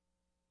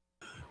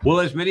Well,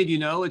 as many of you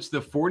know, it's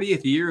the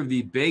 40th year of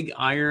the Big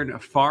Iron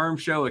Farm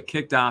Show. It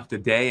kicked off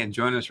today, and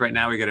joining us right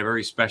now, we got a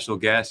very special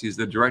guest. He's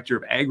the Director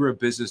of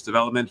Agribusiness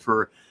Development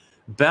for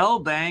Bell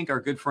Bank,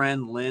 our good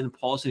friend Lynn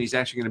Paulson. He's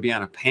actually going to be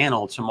on a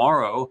panel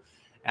tomorrow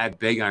at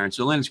Big Iron.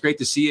 So, Lynn, it's great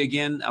to see you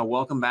again.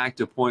 Welcome back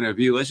to Point of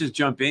View. Let's just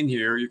jump in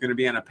here. You're going to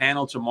be on a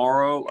panel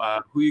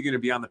tomorrow. Who are you going to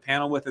be on the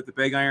panel with at the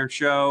Big Iron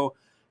Show?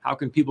 How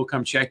can people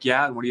come check you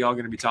out, and what are you all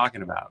going to be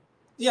talking about?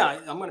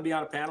 Yeah, I'm going to be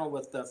on a panel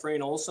with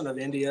Frayne Olson of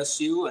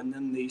NDSU, and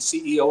then the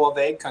CEO of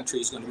Ag Country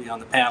is going to be on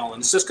the panel.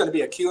 And it's just going to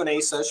be a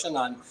Q&A session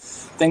on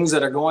things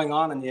that are going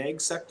on in the ag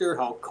sector,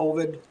 how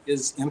COVID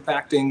is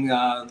impacting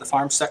the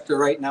farm sector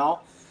right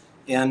now.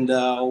 And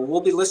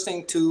we'll be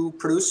listening to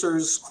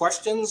producers'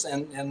 questions,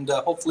 and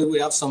hopefully we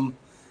have some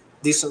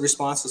decent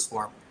responses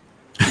for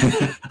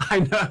them.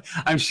 I know,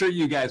 I'm sure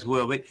you guys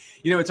will. But,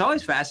 it's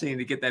always fascinating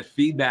to get that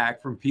feedback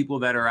from people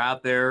that are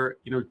out there,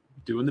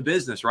 doing the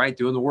business, right?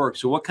 Doing the work.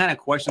 So what kind of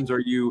questions are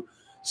you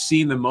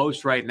seeing the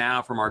most right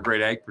now from our great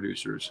ag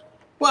producers?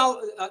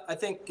 Well, I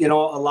think, a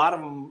lot of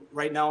them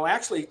right now,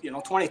 actually,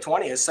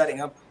 2020 is setting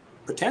up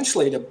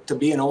potentially to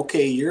be an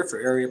okay year for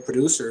area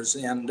producers.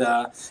 And,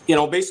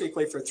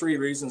 basically for three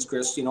reasons,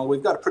 Chris.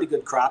 We've got a pretty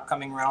good crop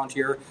coming around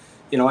here.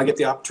 I get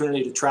the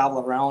opportunity to travel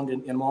around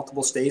in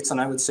multiple states,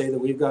 and I would say that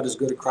we've got as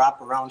good a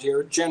crop around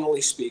here,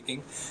 generally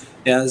speaking,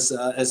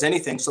 as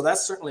anything. So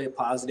that's certainly a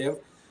positive.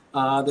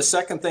 The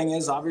second thing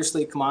is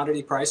obviously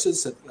commodity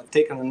prices have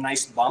taken a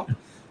nice bump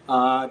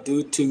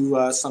due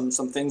to some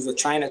things with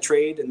China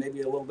trade and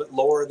maybe a little bit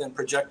lower than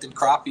projected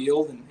crop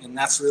yield. And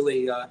that's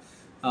really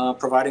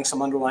providing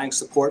some underlying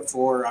support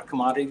for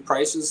commodity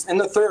prices. And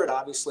the third,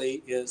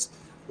 obviously, is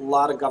a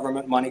lot of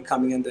government money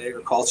coming into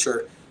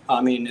agriculture.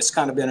 I mean, it's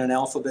kind of been an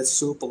alphabet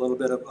soup, a little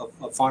bit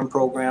of farm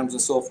programs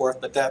and so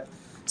forth, but that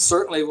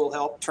certainly will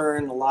help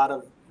turn a lot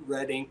of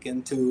red ink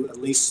into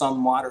at least some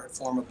moderate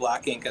form of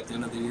black ink at the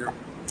end of the year.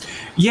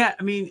 Yeah,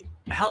 I mean,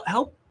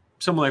 help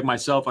someone like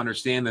myself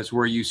understand this,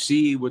 where you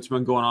see what's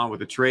been going on with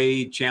the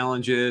trade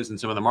challenges and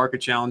some of the market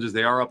challenges.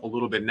 They are up a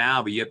little bit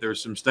now, but yet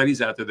there's some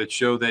studies out there that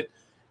show that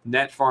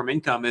net farm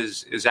income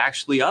is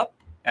actually up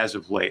as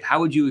of late.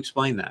 How would you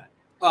explain that?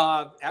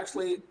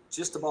 Actually,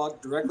 just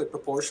about directly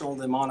proportional to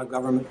the amount of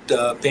government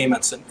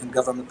payments and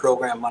government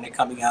program money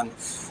coming in.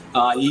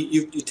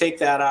 You take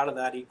that out of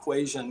that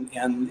equation,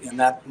 and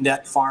that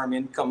net farm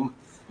income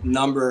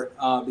number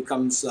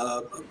becomes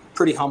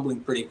pretty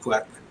humbling pretty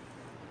quick.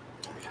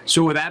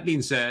 So with that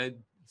being said,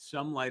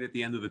 some light at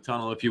the end of the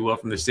tunnel, if you will,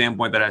 from the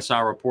standpoint that I saw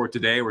a report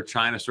today where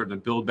China's starting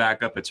to build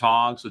back up its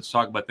hogs. Let's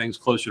talk about things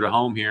closer to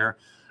home here.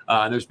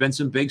 There's been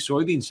some big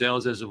soybean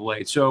sales as of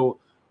late. So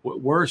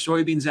where are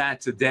soybeans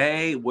at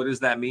today? What does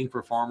that mean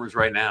for farmers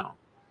right now?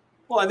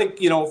 Well, I think,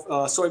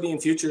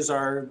 soybean futures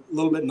are a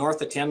little bit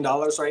north of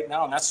 $10 right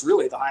now, and that's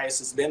really the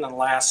highest it's been in the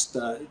last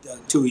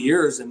 2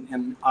 years.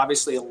 And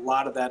obviously a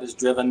lot of that is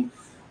driven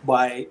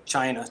by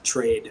China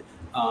trade,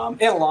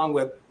 and along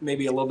with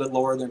maybe a little bit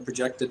lower than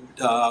projected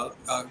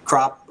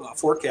crop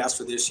forecast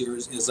for this year,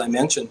 as I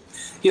mentioned.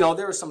 There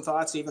are some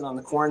thoughts even on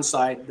the corn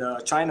side.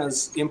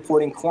 China's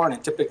importing corn,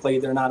 and typically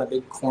they're not a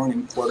big corn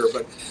importer,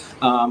 but,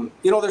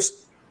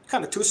 there's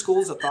kind of two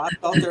schools of thought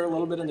out there a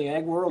little bit in the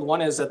ag world.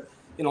 One is that,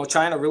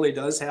 China really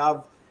does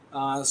have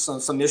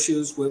some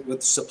issues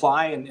with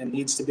supply and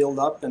needs to build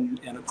up. And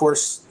of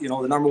course, the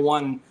number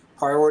one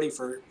priority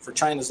for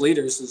China's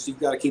leaders is you've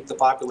got to keep the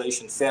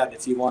population fed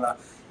if you want to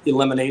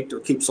eliminate or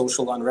keep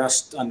social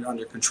unrest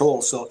under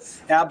control. So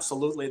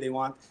absolutely they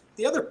want.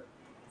 The other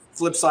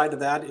flip side of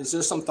that is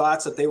there's some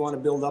thoughts that they want to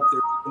build up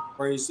their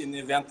inventories in the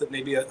event that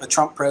maybe a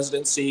Trump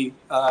presidency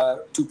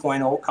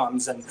 2.0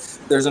 comes and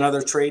there's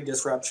another trade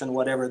disruption,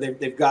 whatever.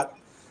 They've got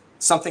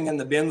something in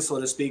the bin, so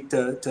to speak,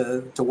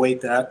 to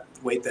wait that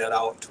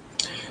out.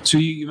 So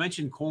you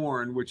mentioned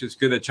corn, which is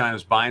good that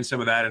China's buying some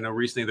of that. I know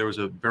recently there was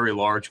a very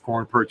large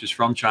corn purchase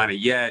from China,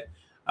 yet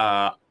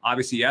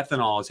obviously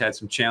ethanol has had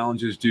some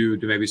challenges due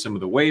to maybe some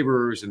of the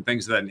waivers and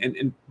things like that,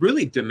 and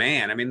really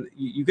demand. I mean,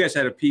 you guys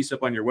had a piece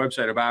up on your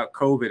website about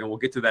COVID, and we'll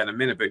get to that in a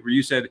minute, but where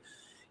you said,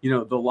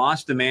 the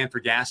lost demand for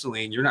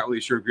gasoline, you're not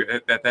really sure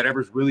that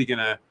ever's really going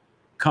to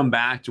come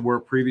back to where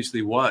it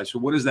previously was. So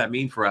what does that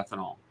mean for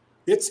ethanol?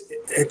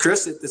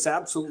 Chris, it's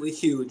absolutely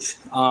huge.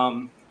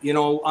 On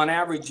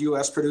average,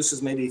 U.S.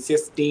 produces maybe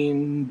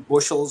 15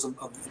 bushels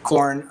of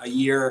corn a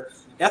year.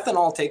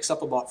 Ethanol takes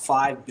up about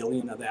 5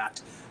 billion of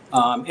that.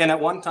 And at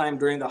one time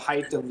during the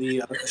height of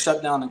the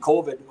shutdown and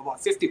COVID,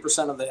 about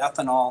 50% of the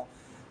ethanol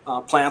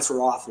plants were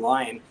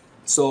offline.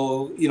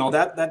 So,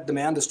 that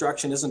demand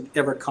destruction isn't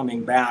ever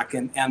coming back.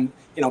 And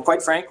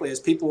quite frankly, as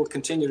people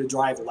continue to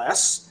drive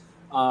less,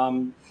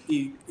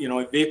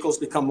 vehicles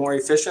become more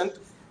efficient.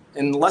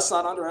 And let's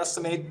not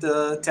underestimate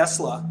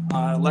Tesla,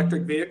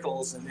 electric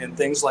vehicles and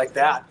things like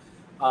that.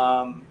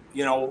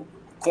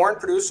 Corn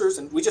producers,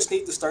 and we just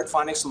need to start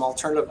finding some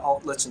alternative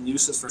outlets and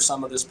uses for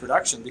some of this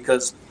production,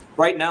 because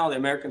right now the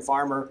American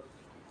farmer,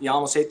 you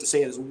almost hate to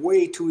say it, is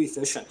way too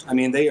efficient. I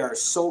mean, they are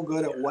so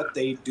good at what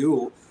they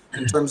do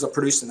in terms of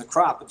producing the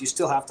crop, but you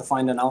still have to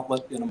find an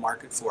outlet in a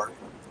market for it.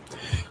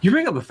 You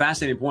bring up a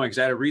fascinating point because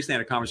I recently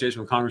had a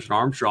conversation with Congressman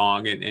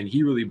Armstrong, and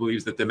he really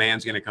believes that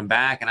demand's going to come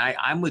back. And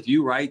I'm with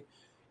you, right?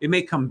 It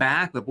may come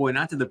back, but boy,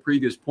 not to the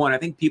previous point. I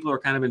think people are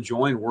kind of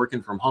enjoying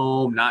working from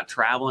home, not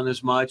traveling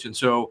as much. And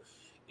so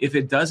if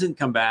it doesn't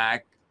come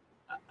back,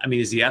 I mean,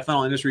 is the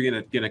ethanol industry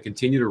going to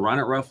continue to run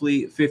at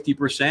roughly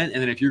 50%? And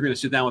then if you're going to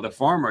sit down with a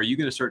farmer, are you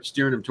going to start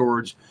steering them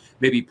towards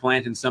maybe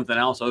planting something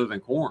else other than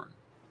corn?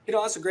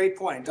 That's a great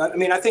point. I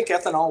mean, I think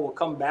ethanol will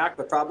come back,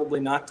 but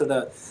probably not to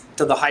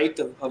the height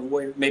of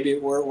where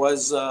it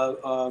was,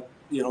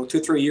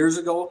 2-3 years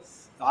ago.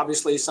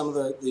 Obviously, some of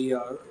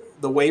the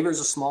waivers,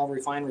 the small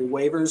refinery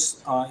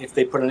waivers, if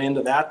they put an end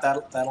to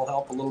that'll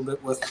help a little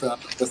bit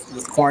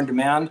with corn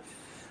demand.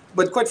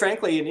 But quite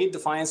frankly, you need to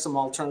find some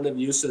alternative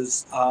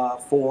uses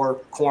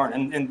for corn.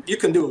 And you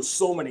can do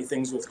so many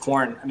things with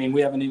corn. I mean, we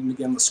haven't even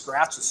begun to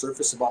scratch the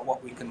surface about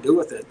what we can do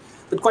with it.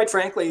 But quite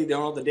frankly,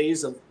 the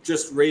days of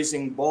just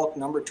raising bulk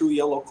number 2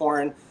 yellow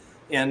corn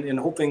and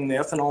hoping the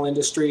ethanol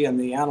industry and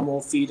the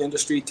animal feed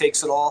industry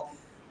takes it all,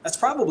 that's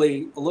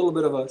probably a little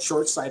bit of a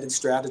short-sighted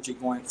strategy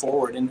going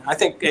forward. And I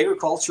think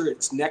agriculture,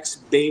 its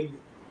next big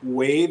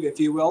wave,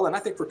 if you will, and I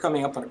think we're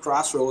coming up on a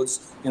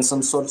crossroads in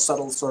some sort of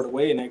subtle sort of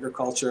way in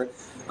agriculture.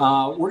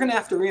 We're going to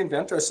have to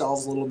reinvent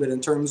ourselves a little bit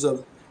in terms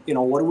of,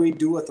 what do we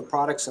do with the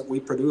products that we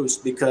produce?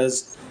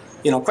 Because,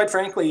 quite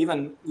frankly,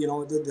 even,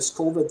 this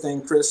COVID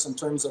thing, Chris, in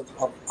terms of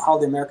how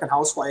the American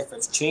housewife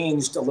has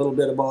changed a little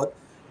bit about,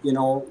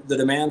 the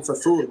demand for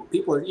food.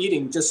 People are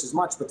eating just as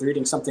much, but they're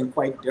eating something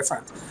quite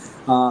different.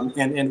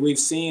 And we've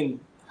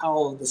seen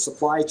how the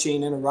supply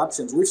chain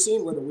interruptions, we've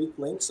seen where the weak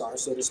links are,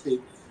 so to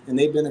speak, and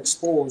they've been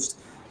exposed.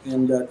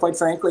 And quite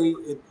frankly,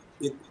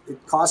 it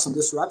caused some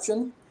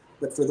disruption.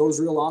 But for those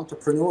real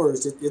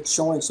entrepreneurs, it's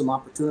showing some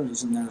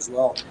opportunities in there as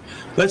well.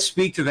 Let's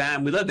speak to that.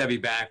 And we'd love to have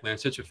you back, man.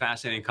 It's such a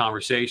fascinating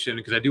conversation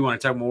because I do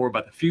want to talk more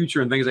about the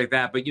future and things like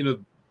that. But,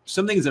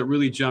 some things that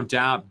really jumped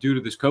out due to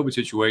this COVID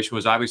situation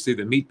was obviously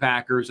the meat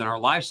packers and our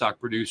livestock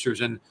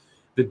producers and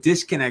the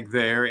disconnect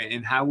there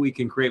and how we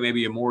can create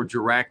maybe a more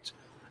direct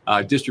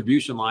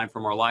distribution line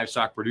from our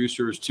livestock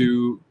producers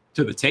to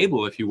the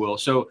table, if you will.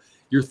 So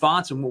your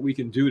thoughts on what we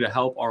can do to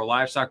help our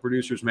livestock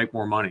producers make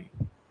more money?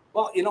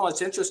 Well,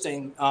 it's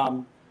interesting.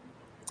 The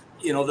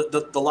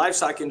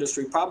livestock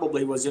industry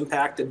probably was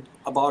impacted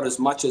about as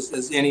much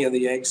as any of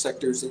the ag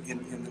sectors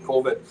in the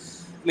COVID.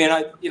 I mean,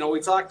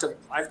 I've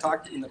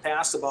talked in the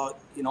past about,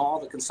 all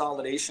the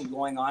consolidation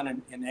going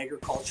on in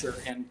agriculture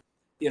and,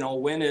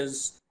 when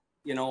is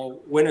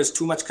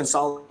too much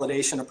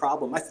consolidation a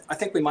problem? I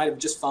think we might have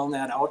just found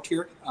that out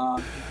here.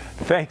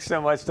 Thanks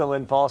so much to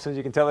Lynn Paulson.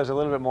 You can tell there's a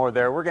little bit more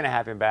there. We're going to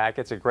have him back.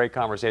 It's a great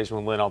conversation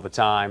with Lynn all the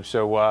time.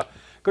 So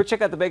go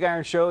check out the Big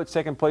Iron Show. It's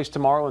taking place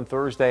tomorrow and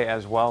Thursday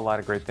as well. A lot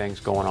of great things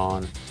going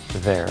on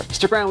there.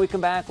 Stick around when we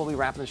come back. We'll be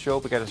wrapping the show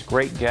up. We got this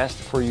great guest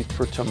for you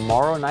for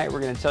tomorrow night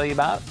we're going to tell you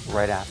about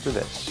right after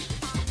this.